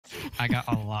I got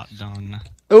a lot done.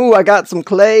 Ooh, I got some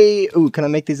clay. Ooh, can I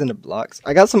make these into blocks?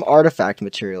 I got some artifact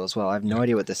material as well. I have no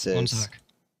idea what this is. One sec.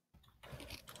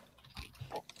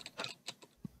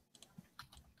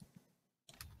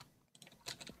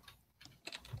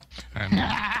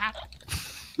 Alright,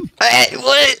 Hey,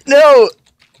 what? No!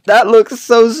 That looks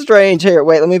so strange. Here,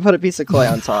 wait, let me put a piece of clay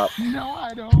on top. No,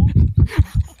 I don't.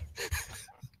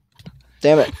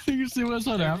 Damn it. You see what's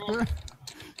on after?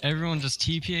 everyone just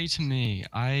TPA to me.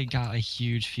 I got a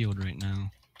huge field right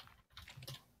now.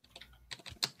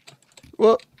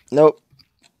 Well, nope.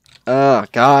 Oh,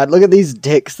 God. Look at these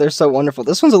dicks. They're so wonderful.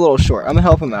 This one's a little short. I'm gonna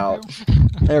help him out.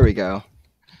 There we go.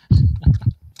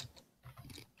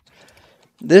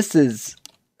 This is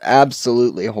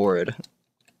absolutely horrid.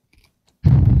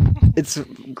 It's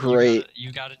great.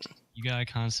 You gotta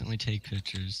constantly take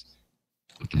pictures.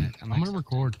 Okay, I'm gonna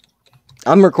record.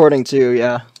 I'm recording too,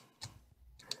 yeah.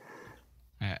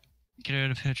 Alright, get out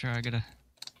of the picture. I gotta.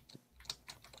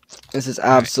 This is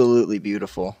absolutely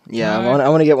beautiful. Yeah, Alright. I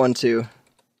want to get one too.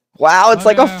 Wow, it's Oh,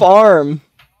 like a yeah. farm.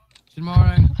 Good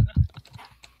morning.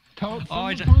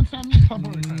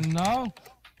 No.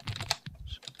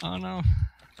 Oh no,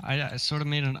 I sort of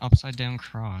made an upside down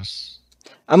cross.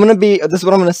 I'm gonna be. This is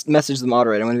what I'm gonna message the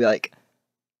moderator. I'm gonna be like,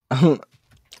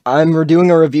 I'm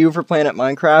doing a review for Planet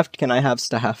Minecraft. Can I have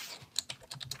staff?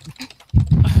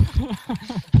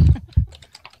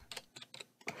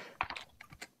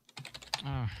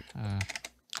 Oh,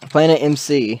 Planet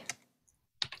MC.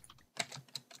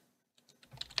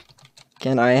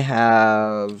 Can I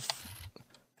have?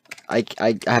 I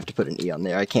have to put an E on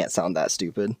there. I can't sound that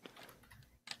stupid.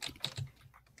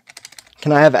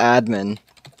 Can I have admin?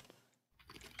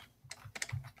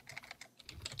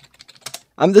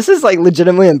 This is like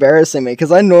legitimately embarrassing me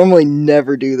because I normally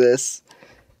never do this.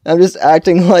 I'm just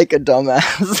acting like a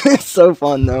dumbass. It's so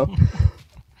fun though.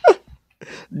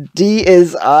 D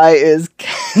is I is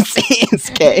C is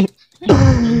K.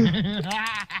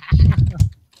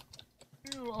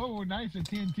 Oh, nice, a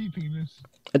TNT penis.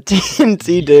 A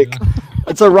TNT dick.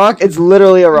 It's a rock. It's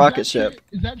literally a rocket ship.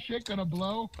 Is that shit gonna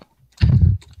blow?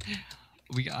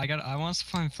 I want us to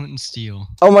find flint and steel.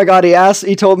 Oh my god,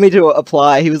 he told me to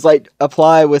apply. He was like,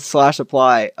 apply with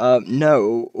 /apply.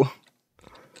 No.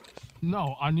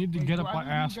 No, I need to get it Do by either of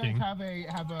you guys asking.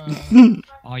 have a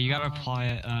Oh, you gotta apply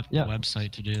it at Yeah. the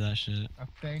website to do that shit.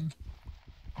 thing?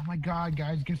 Oh my god,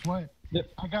 guys, guess what? Yep.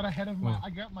 I got a head of my.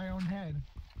 I got my own head.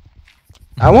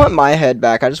 I want my head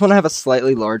back. I just want to have a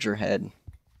slightly larger head.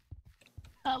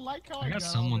 I like how I got all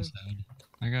someone's this- head.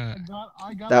 I got.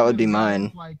 I got That all would be this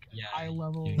mine. Like Yeah, eye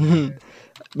level. yeah. shit.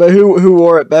 But who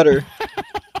wore it better?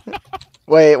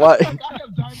 Wait, what? Look, I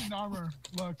have diamond armor.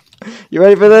 Look. You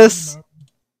ready for this?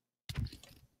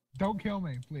 Don't kill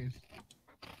me, please.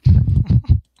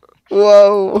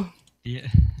 Whoa. The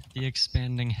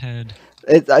expanding head.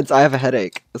 I have a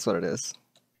headache. That's what it is.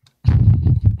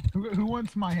 Who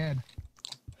wants my head?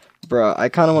 Bruh, I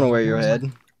kind of want to wear your head.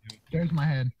 There's my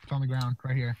head. It's on the ground,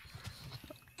 right here.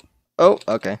 Oh,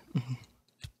 okay.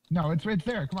 No, it's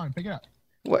there. Come on, pick it up.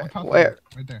 Where? I'll toss it Where?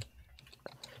 Right there.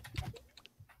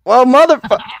 Well,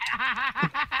 motherfucker.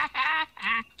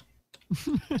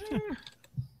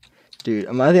 Dude,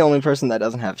 am I the only person that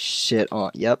doesn't have shit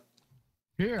on? Yep.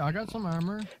 Here, I got some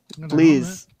armor. I got a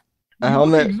Please. A You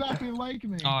helmet. look exactly like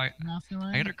me. Oh, I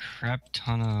Mastermind. got a crap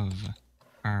ton of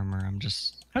armor. I'm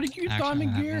just. How did you get actually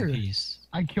diamond have one gear? piece.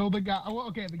 I killed the guy. Oh, well,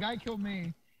 okay, the guy killed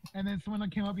me, and then someone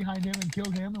came up behind him and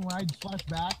killed him. And when I flashed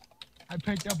back, I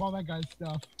picked up all that guy's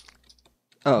stuff.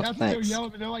 Oh, That's what they were thanks. yelling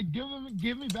at me. They're like,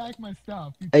 "Give me back my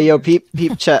stuff." You Hey, yo, took it."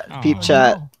 peep chat, Aw. peep Oh,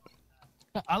 chat.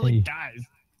 no. I like Hey. guys.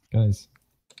 Guys,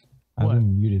 I've What?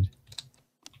 been muted.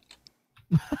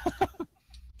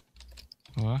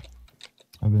 What?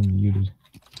 I've been muted.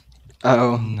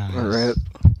 Oh, Nice. rip.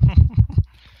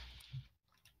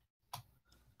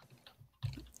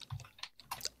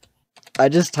 I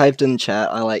just typed in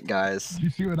chat. I like guys. You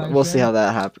see what I We'll said? see how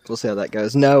that happens. We'll see how that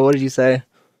goes. No, what did you say?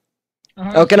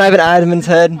 Uh-huh. Oh, can I have an admin's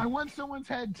head? I want someone's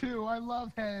head too. I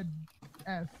love head.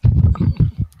 S.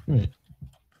 Wait,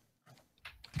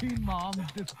 Teen Mom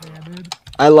disbanded.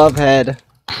 I love head.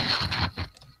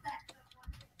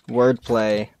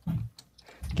 Wordplay.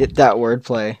 Get that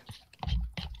wordplay.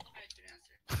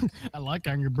 I like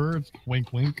Angry Birds.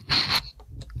 Wink, wink.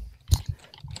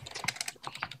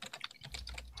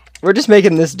 We're just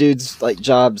making this dude's like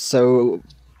job so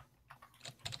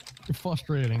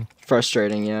Frustrating.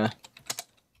 frustrating, yeah.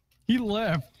 He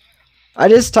left. I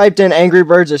just typed in Angry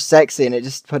Birds are sexy and it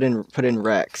just put in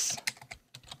Rex.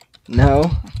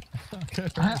 No. Okay,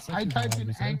 I typed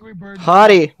in Angry Birds.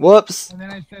 Hottie. Whoops. And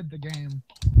then I said the game.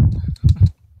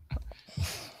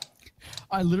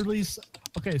 I literally,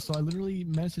 okay, so I literally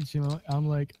messaged him. I'm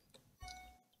like,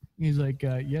 he's like,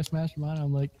 yes, Mastermind.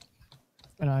 I'm like,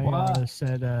 and I What?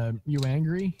 said, you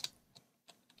angry?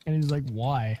 And he's like,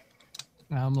 why?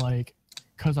 And I'm like,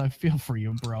 cause I feel for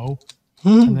you, bro.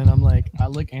 And then I'm like, I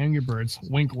like Angry Birds.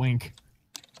 Wink, wink.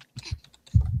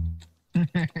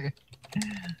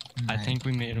 I think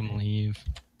we made him leave.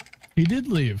 He did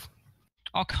leave.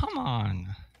 Oh, come on.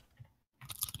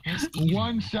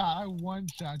 One shot. I one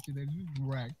shot you there. You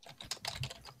wrecked.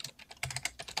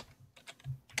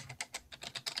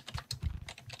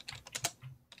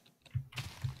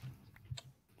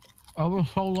 I was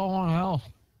so low on health.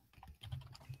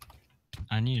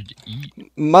 I needed to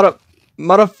eat.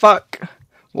 Motherfuck.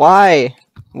 Why?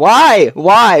 Why?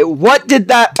 What did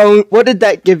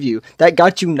that give you? That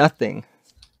got you nothing.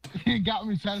 It got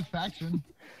me satisfaction.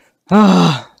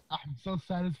 I I'm so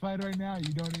satisfied right now.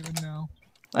 You don't even know.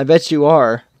 bet you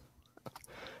are.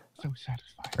 So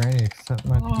satisfied. Ray, accept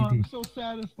my Oh, I'm TP. so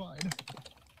satisfied.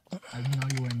 I know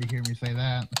you wanted to hear me say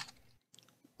that.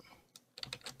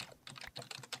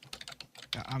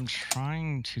 I'm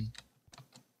trying to.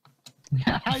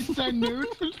 I said nude.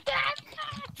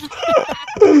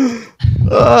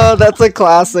 Oh, that's a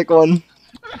classic one.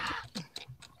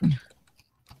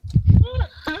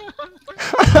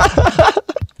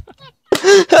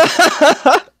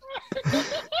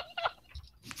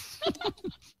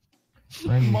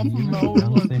 Ray, did you give me No. an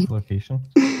unsafe location?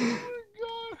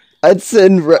 I'd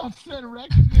send I said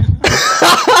Rex.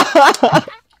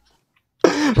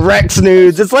 Rex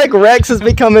nudes. It's like Rex has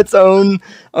become its own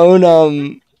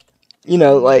you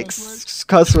know, like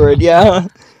cuss word. Yeah.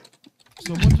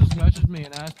 Someone just messaged me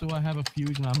and asked, do I have a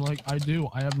fusion? I'm like, I do.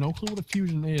 I have no clue what a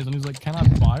fusion is. And he's like, can I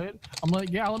buy it? I'm like,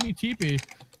 yeah, let me TP.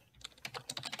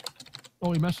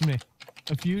 Oh, he messaged me.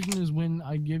 A fusion is when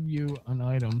I give you an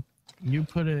item. You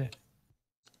put it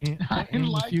in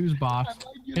the fuse box.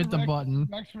 Hit the button.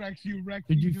 Rex, you Rex.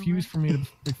 Did you fuse for me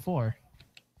before?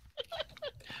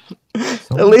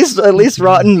 At least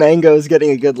Rotten Mango is getting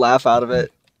a good laugh out of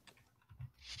it.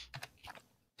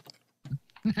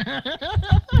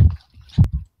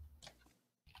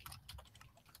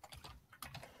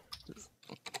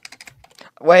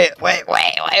 Wait.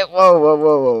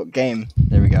 Whoa. Game.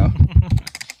 There we go.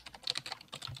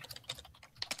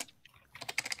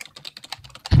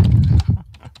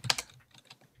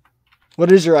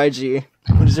 What is your IG?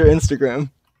 What is your Instagram?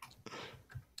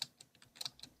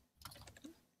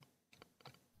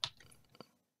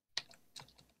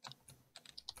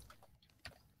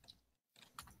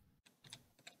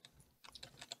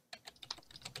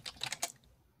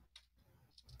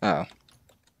 Oh.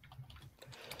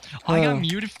 I got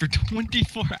muted for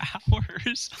 24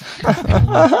 hours. For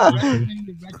how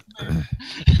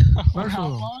Marshall,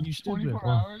 long? you stupid. 24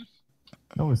 hours?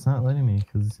 No, it's not letting me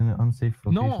because it's in an unsafe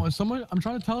location. No, someone. I'm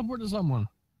trying to teleport to someone.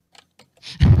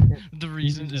 The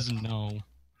reason is no.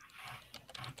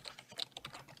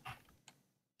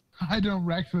 I don't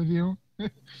Rex with you.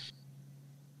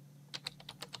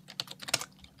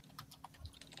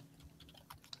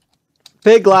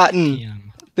 Pig Latin.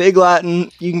 Damn. Pig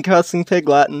Latin. You can cuss in Pig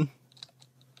Latin.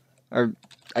 Or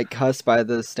I cuss by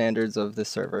the standards of this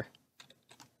server.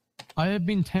 I have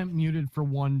been temp muted for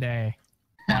 1 day.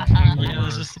 Yeah,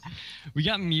 we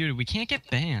got muted. We can't get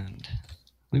banned.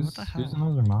 Wait, what the Who's hell?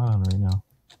 another mod on right now?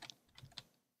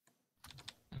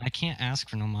 I can't ask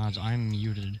for no mods. I'm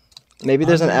muted. Maybe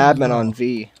there's an I'm admin gonna on go.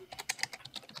 V.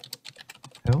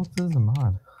 Who else is a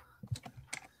mod?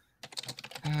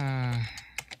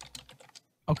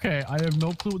 Okay, I have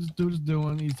no clue what this dude is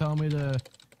doing. He's telling me to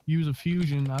use a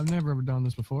fusion. I've never ever done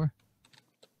this before.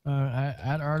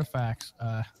 Add artifacts.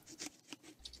 I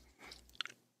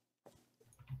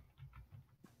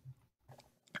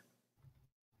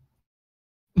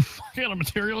got a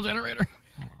material generator.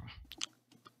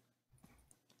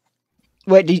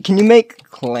 Wait, can you make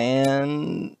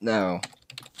clan? No.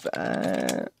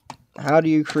 How do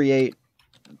you create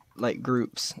like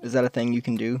groups? Is that a thing you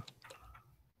can do?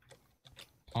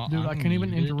 Dude, I I'm can't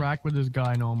even muted. interact with this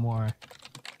guy no more.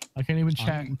 I can't even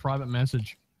chat in private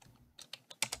message.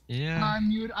 Yeah, I'm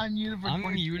muted for I'm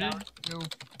 24 muted. hours too.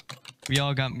 we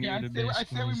all got Yeah, muted. I say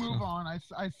we basically, move so- on.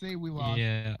 I say we lost.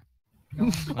 Yeah. No, I'm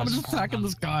That's just fine. attacking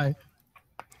this guy.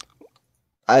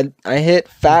 I hit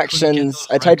factions. those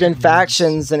I typed in record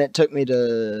factions and it took me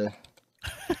to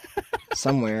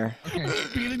somewhere. Okay,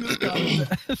 Beating this guy to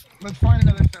death. let's find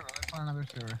another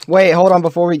server. Wait, hold on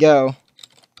before we go.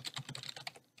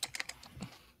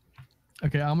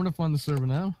 Okay, I'm gonna find the server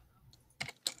now.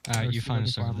 Alright, Or you see if I find a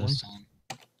can server find this time.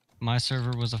 My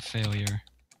server was a failure.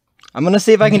 I'm gonna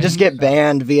see if I can just Okay. get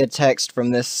banned via text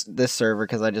from this server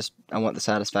because I want the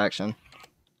satisfaction.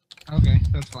 Okay,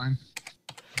 that's fine.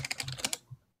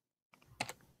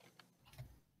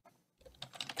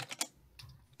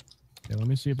 Okay, let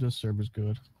me see if this server's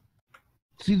good.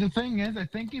 See, the thing is, I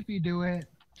think if you do it,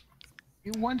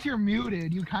 once you're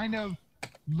muted, you kind of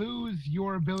lose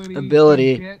your ability.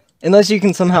 Ability. To get... Unless you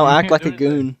can somehow You act can't like do a anything.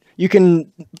 goon. You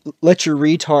can let your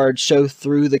retard show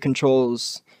through the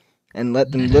controls and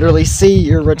let them literally see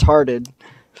you're retarded.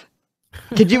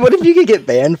 What if you could get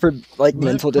banned for like Left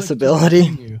mental click to disability?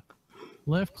 continue.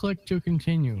 Left click to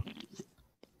continue.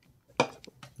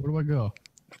 Where do I go?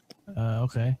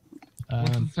 Okay.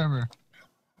 What's the server?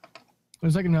 Wait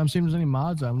a second, now I'm seeing if there's any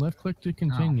mods on. Left click to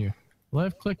continue.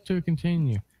 Left click to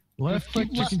continue. Left Just click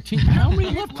keep to left- continue. How many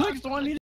keep left clicks do I need?